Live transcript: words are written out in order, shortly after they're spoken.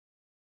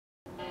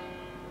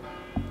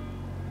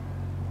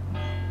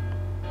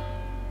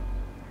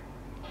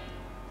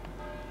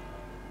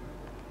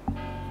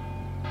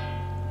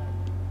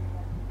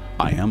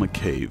I am a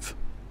cave.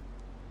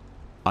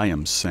 I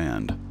am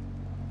sand.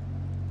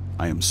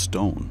 I am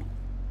stone.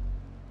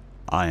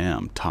 I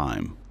am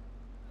time.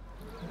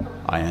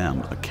 I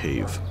am a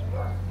cave.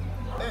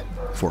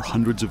 For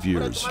hundreds of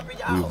years, we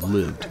have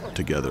lived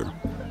together.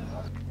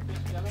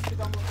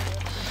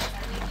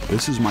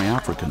 This is my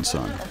African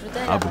son,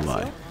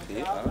 Abdoulaye.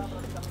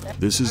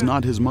 This is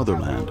not his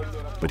motherland,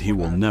 but he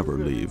will never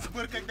leave.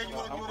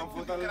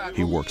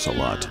 He works a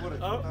lot.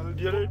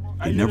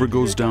 He never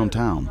goes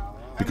downtown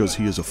because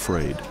he is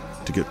afraid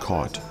to get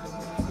caught.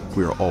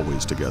 We are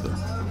always together.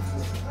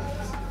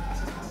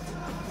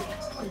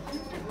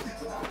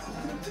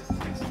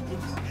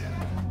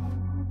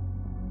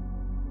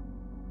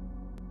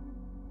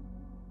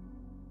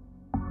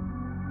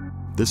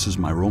 This is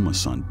my Roma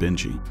son,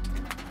 Benji.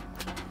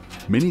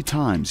 Many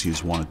times he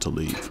has wanted to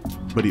leave,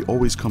 but he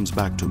always comes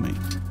back to me.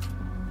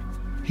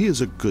 He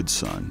is a good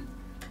son.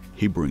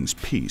 He brings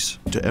peace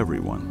to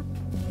everyone.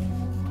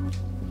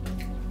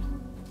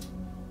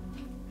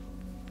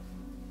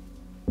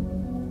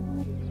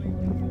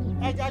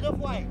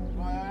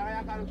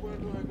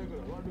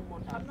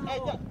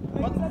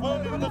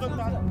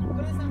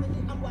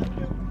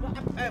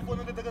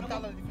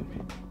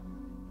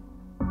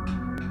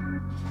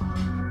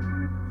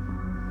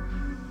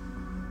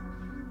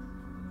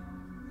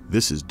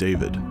 This is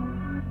David.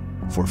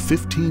 For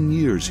 15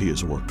 years he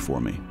has worked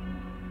for me.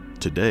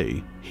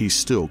 Today, he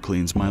still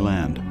cleans my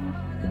land.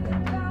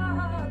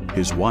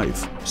 His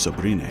wife,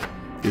 Sabrina,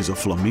 is a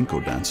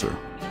flamenco dancer.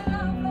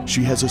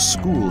 She has a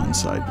school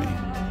inside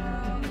me.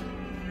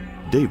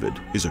 David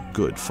is a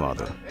good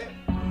father.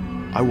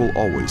 I will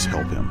always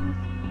help him.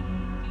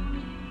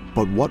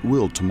 But what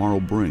will tomorrow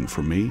bring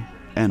for me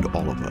and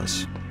all of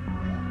us?